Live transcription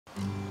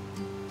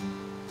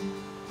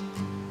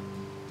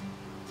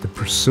the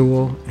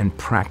pursuit and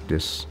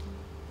practice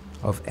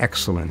of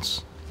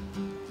excellence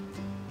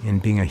in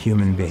being a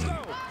human being.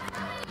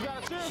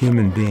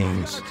 Human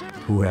beings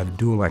who have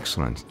dual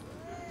excellence.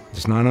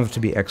 It's not enough to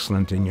be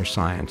excellent in your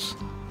science.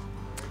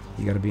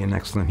 You got to be an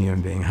excellent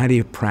human being. How do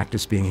you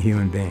practice being a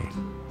human being?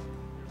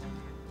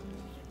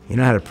 You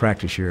know how to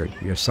practice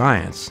your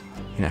science.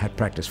 You know how to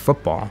practice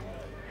football.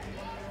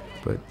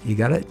 But you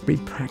got to be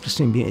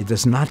practicing being. It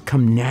does not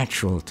come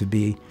natural to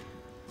be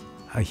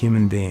a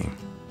human being.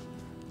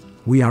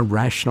 We are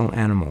rational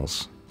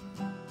animals.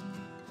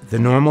 The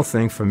normal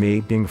thing for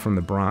me, being from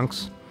the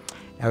Bronx,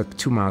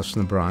 2 miles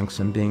from the Bronx,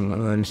 and being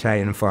an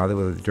Italian father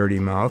with a dirty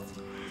mouth,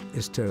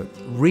 is to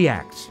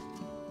react.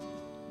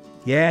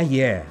 Yeah,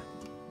 yeah.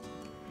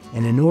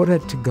 And in order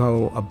to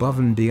go above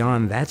and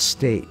beyond that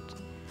state,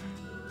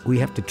 we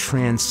have to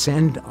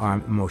transcend our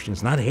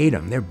emotions, not hate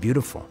them, they're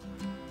beautiful.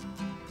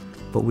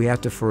 But we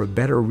have to, for a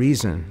better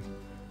reason,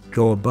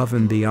 go above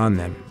and beyond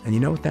them. And you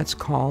know what that's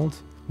called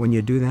when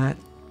you do that?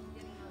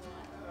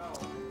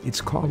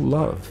 It's called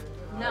love.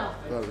 No.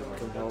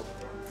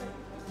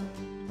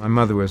 My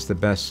mother was the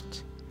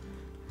best,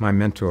 my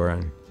mentor,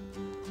 and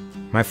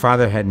my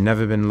father had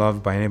never been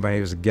loved by anybody.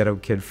 He was a ghetto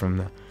kid from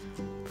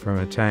an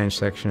Italian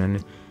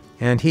section,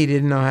 and he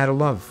didn't know how to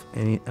love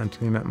until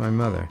he met my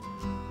mother.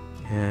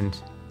 And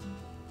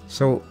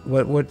so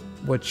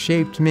what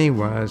shaped me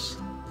was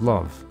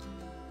love.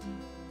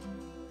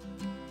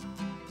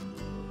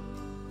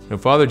 Now,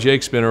 Father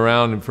Jake's been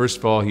around, and first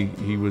of all,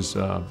 he was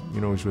he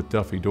was with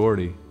Duffy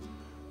Doherty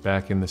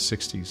back in the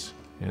 '60s,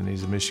 and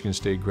he's a Michigan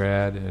State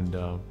grad.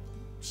 And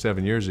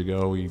 7 years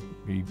ago, he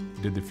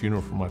did the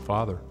funeral for my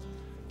father.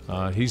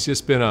 He's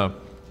just been a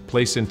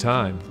place in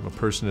time, a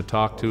person to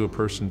talk to, a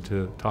person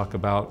to talk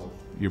about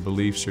your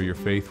beliefs or your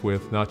faith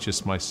with, not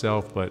just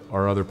myself, but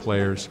our other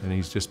players. And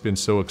he's just been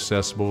so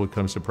accessible. He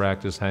comes to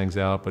practice, hangs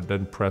out, but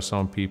doesn't press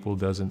on people,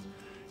 doesn't,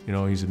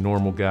 he's a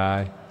normal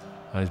guy.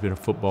 He's been a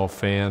football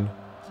fan,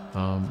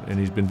 and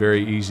he's been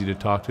very easy to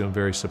talk to and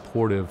very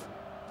supportive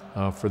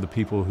for the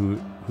people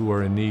who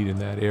are in need in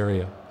that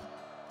area.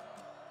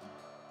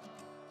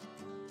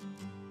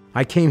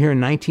 I came here in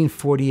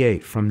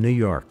 1948 from New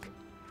York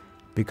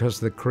because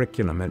of the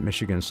curriculum at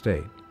Michigan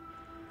State.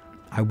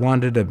 I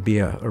wanted to be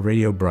a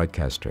radio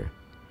broadcaster.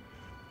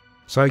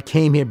 So I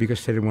came here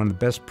because they had one of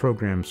the best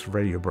programs for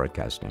radio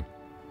broadcasting.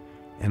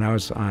 And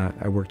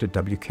I worked at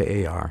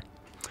WKAR.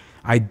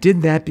 I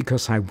did that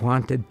because I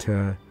wanted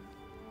to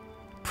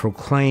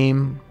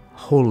proclaim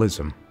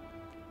holism,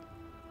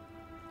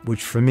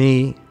 which for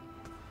me,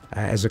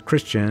 as a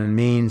Christian,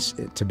 means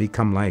to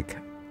become like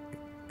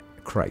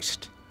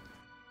Christ.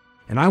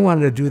 And I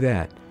wanted to do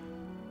that.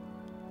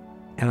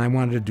 And I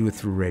wanted to do it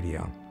through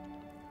radio.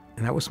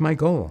 And that was my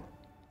goal.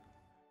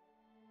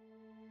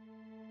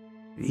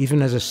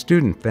 Even as a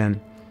student then,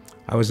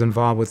 I was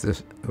involved with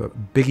this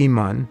Biggie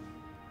Munn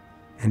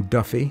and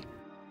Duffy.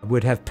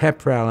 We'd have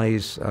pep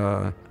rallies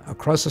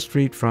across the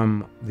street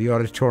from the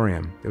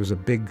auditorium. There was a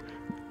big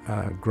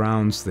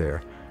grounds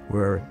there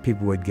where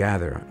people would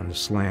gather on a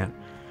slant.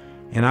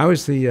 And I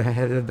was the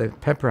head of the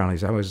pep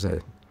rallies. I was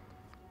the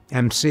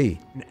MC.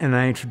 And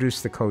I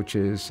introduced the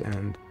coaches.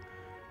 And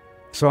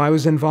so I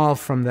was involved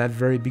from that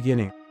very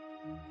beginning.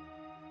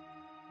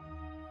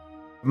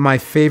 My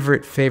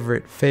favorite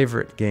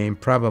game,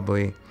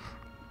 probably,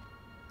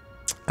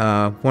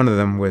 one of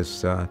them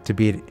was to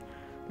beat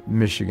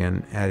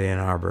Michigan at Ann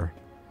Arbor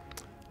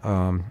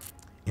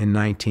in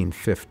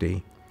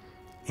 1950,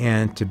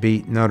 and to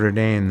beat Notre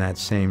Dame that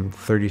same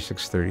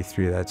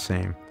 36-33, that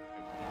same.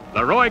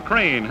 Leroy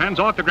Crane hands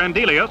off to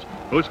Grandelius,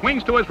 who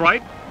swings to his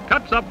right,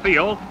 cuts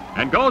upfield,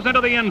 and goes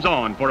into the end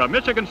zone for a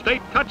Michigan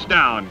State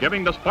touchdown,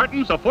 giving the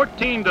Spartans a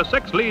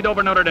 14-6 lead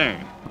over Notre Dame.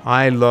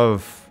 I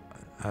love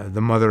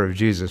the mother of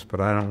Jesus, but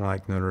I don't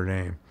like Notre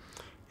Dame,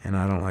 and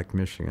I don't like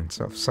Michigan,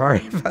 so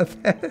sorry about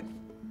that.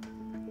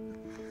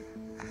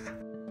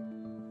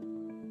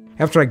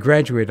 After I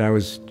graduated, I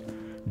was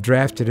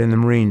drafted in the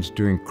Marines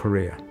during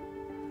Korea.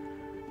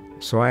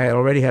 So I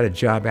already had a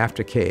job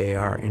after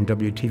KAR in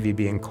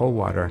WTVB in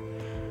Coldwater,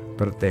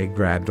 but they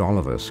grabbed all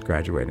of us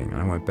graduating.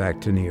 I went back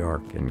to New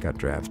York and got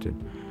drafted.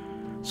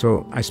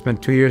 So I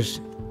spent 2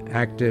 years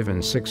active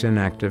and 6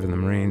 inactive in the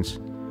Marines.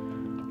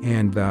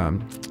 And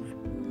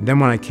then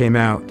when I came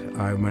out,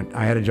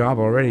 I had a job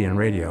already in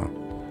radio,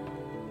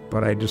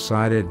 but I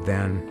decided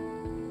then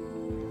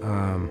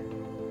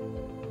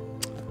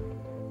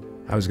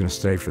I was going to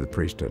stay for the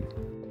priesthood.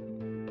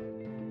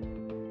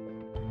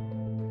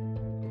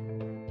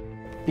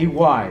 Be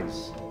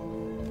wise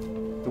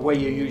the way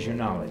you use your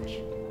knowledge.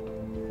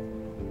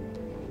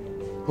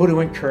 Who to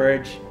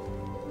encourage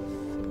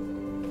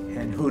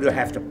and who to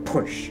have to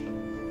push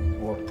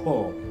or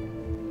pull.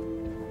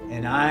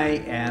 And I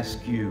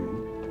ask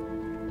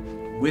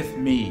you, with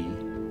me,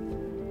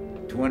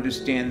 to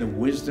understand the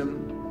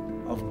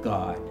wisdom of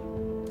God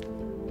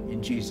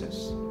in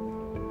Jesus.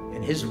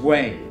 And His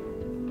way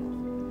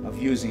of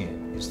using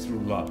it is through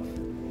love.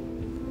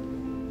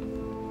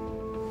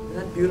 Isn't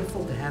that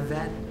beautiful to have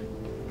that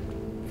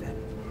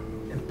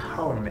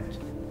empowerment?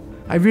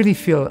 I really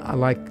feel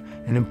like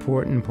an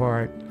important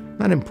part,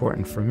 not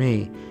important for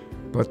me,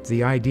 but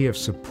the idea of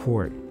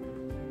support.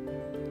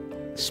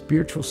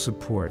 Spiritual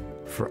support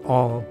for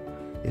all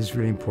is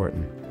really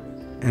important.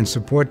 And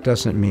support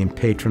doesn't mean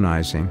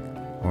patronizing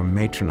or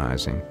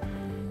matronizing.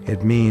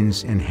 It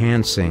means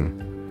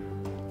enhancing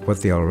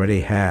what they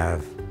already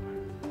have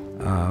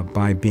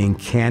by being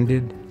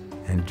candid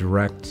and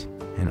direct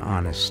and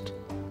honest.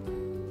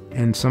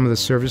 And some of the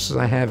services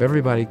I have,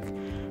 everybody,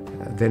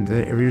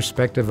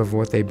 irrespective of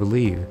what they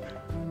believe,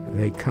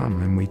 they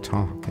come and we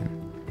talk.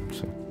 And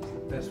so,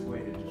 the best way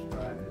to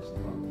describe it is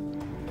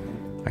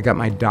love. I got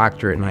my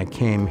doctorate and I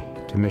came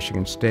to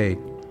Michigan State.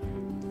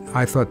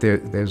 I thought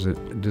there's a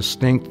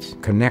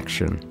distinct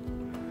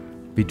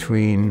connection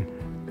between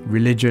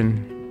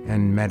religion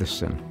and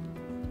medicine.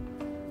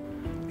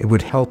 It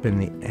would help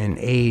and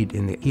aid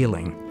in the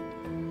healing.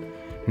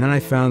 And then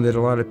I found that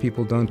a lot of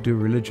people don't do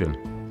religion,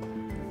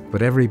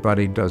 but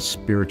everybody does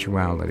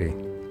spirituality.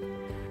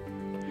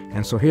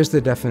 And so here's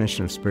the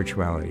definition of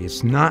spirituality.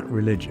 It's not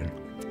religion.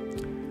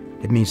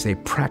 It means they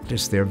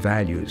practice their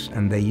values,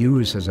 and they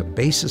use as a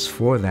basis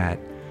for that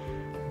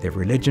their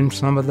religion,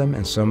 some of them,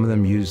 and some of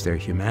them use their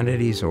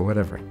humanities or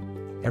whatever.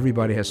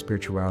 Everybody has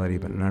spirituality,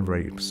 but not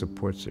everybody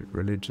supports it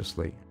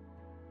religiously.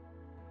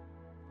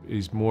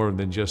 He's more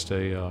than just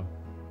a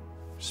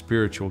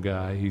spiritual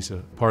guy. He's a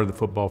part of the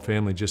football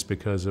family just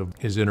because of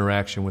his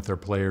interaction with our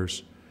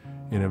players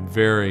in a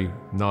very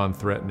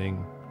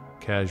non-threatening,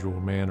 casual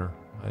manner.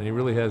 And he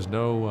really has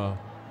no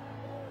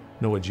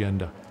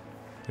agenda.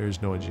 There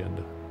is no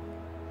agenda.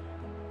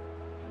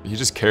 He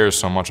just cares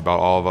so much about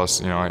all of us.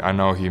 You know, I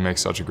know he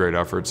makes such a great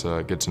effort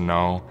to get to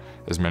know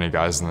as many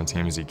guys on the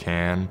team as he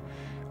can,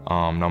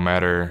 no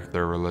matter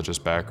their religious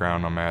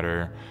background, no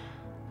matter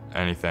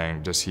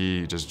anything.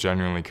 He just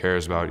genuinely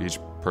cares about each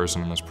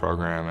person in this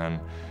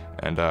program,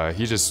 and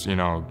he just, you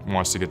know,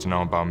 wants to get to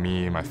know about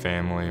me, my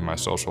family, my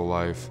social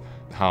life,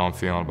 how I'm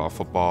feeling about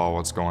football,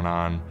 what's going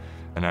on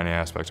in any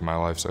aspect of my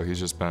life. So he's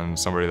just been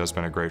somebody that's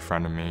been a great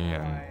friend to me,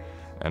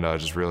 and I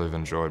just really have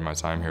enjoyed my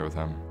time here with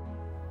him.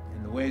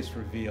 In the ways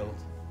revealed,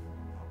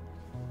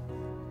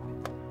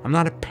 I'm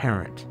not a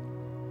parent,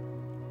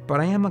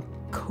 but I am a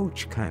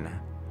coach, kind of.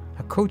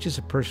 A coach is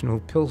a person who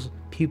pulls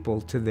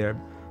people to the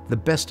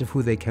best of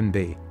who they can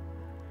be.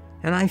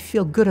 And I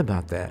feel good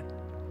about that.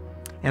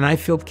 And I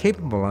feel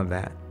capable of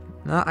that.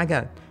 Now, I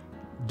got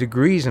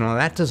degrees and all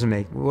that doesn't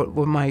make,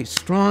 what my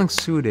strong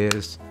suit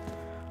is,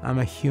 I'm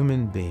a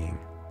human being.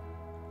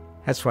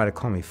 That's why they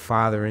call me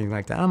father or anything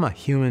like that. I'm a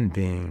human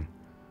being.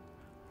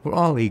 We're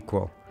all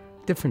equal,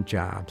 different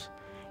jobs.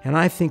 And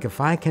I think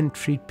if I can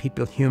treat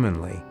people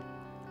humanly,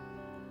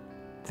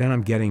 then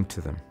I'm getting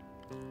to them.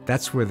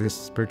 That's where this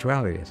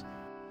spirituality is.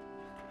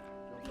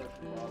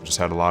 Just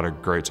had a lot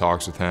of great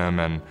talks with him,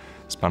 and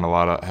had a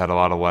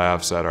lot of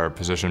laughs at our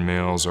position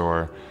meals,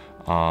 or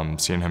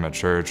seeing him at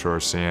church, or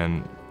just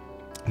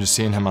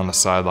seeing him on the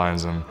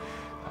sidelines. And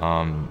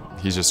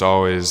he's just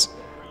always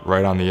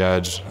right on the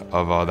edge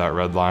of that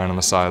red line on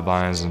the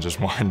sidelines, and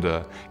just wanting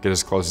to get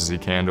as close as he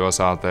can to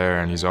us out there,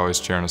 and he's always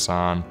cheering us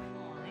on.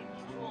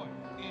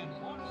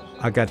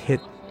 I got hit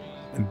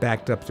and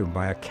backed up to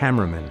by a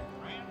cameraman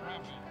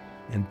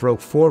and broke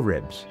 4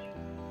 ribs.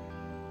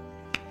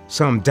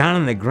 So I'm down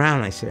on the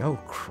ground. I say, oh,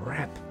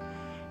 crap.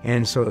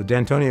 And so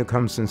D'Antonio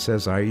comes and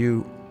says, are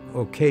you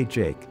okay,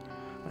 Jake?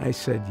 I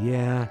said,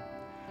 yeah,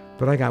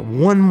 but I got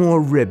 1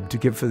 more rib to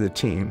give for the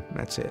team.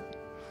 That's it.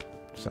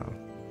 So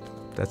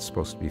that's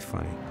supposed to be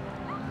funny.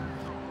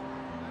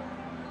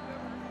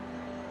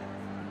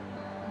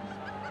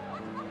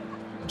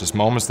 Just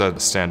moments that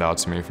stand out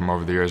to me from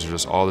over the years are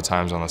just all the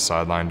times on the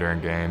sideline during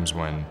games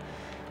when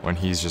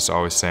he's just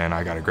always saying,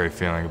 I got a great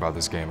feeling about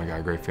this game, I got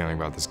a great feeling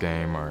about this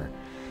game, or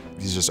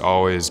he's just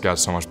always got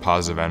so much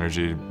positive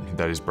energy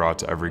that he's brought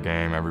to every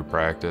game, every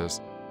practice.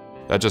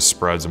 That just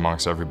spreads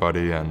amongst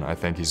everybody, and I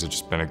think he's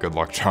just been a good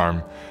luck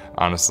charm,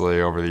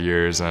 honestly, over the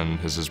years, and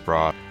has just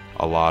brought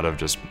a lot of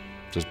just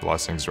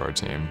blessings to our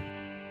team.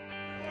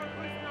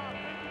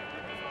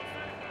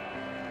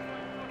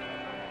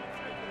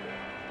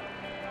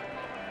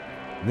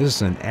 This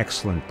is an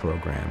excellent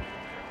program.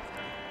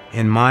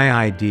 And my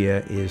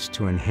idea is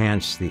to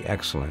enhance the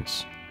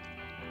excellence.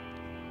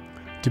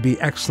 To be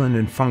excellent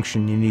in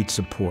function, you need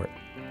support.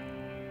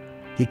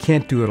 You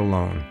can't do it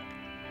alone.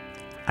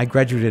 I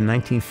graduated in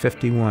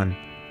 1951.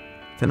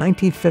 The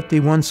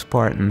 1951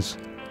 Spartans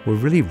were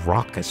really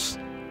raucous.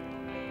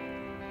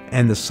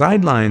 And the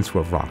sidelines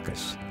were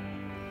raucous.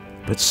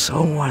 But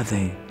so are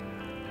the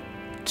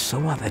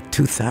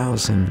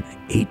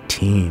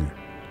 2018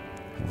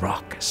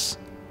 raucous.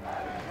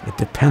 It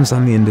depends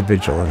on the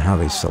individual and how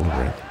they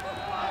celebrate.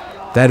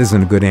 That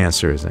isn't a good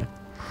answer, is it?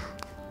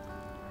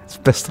 It's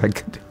the best I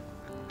could do.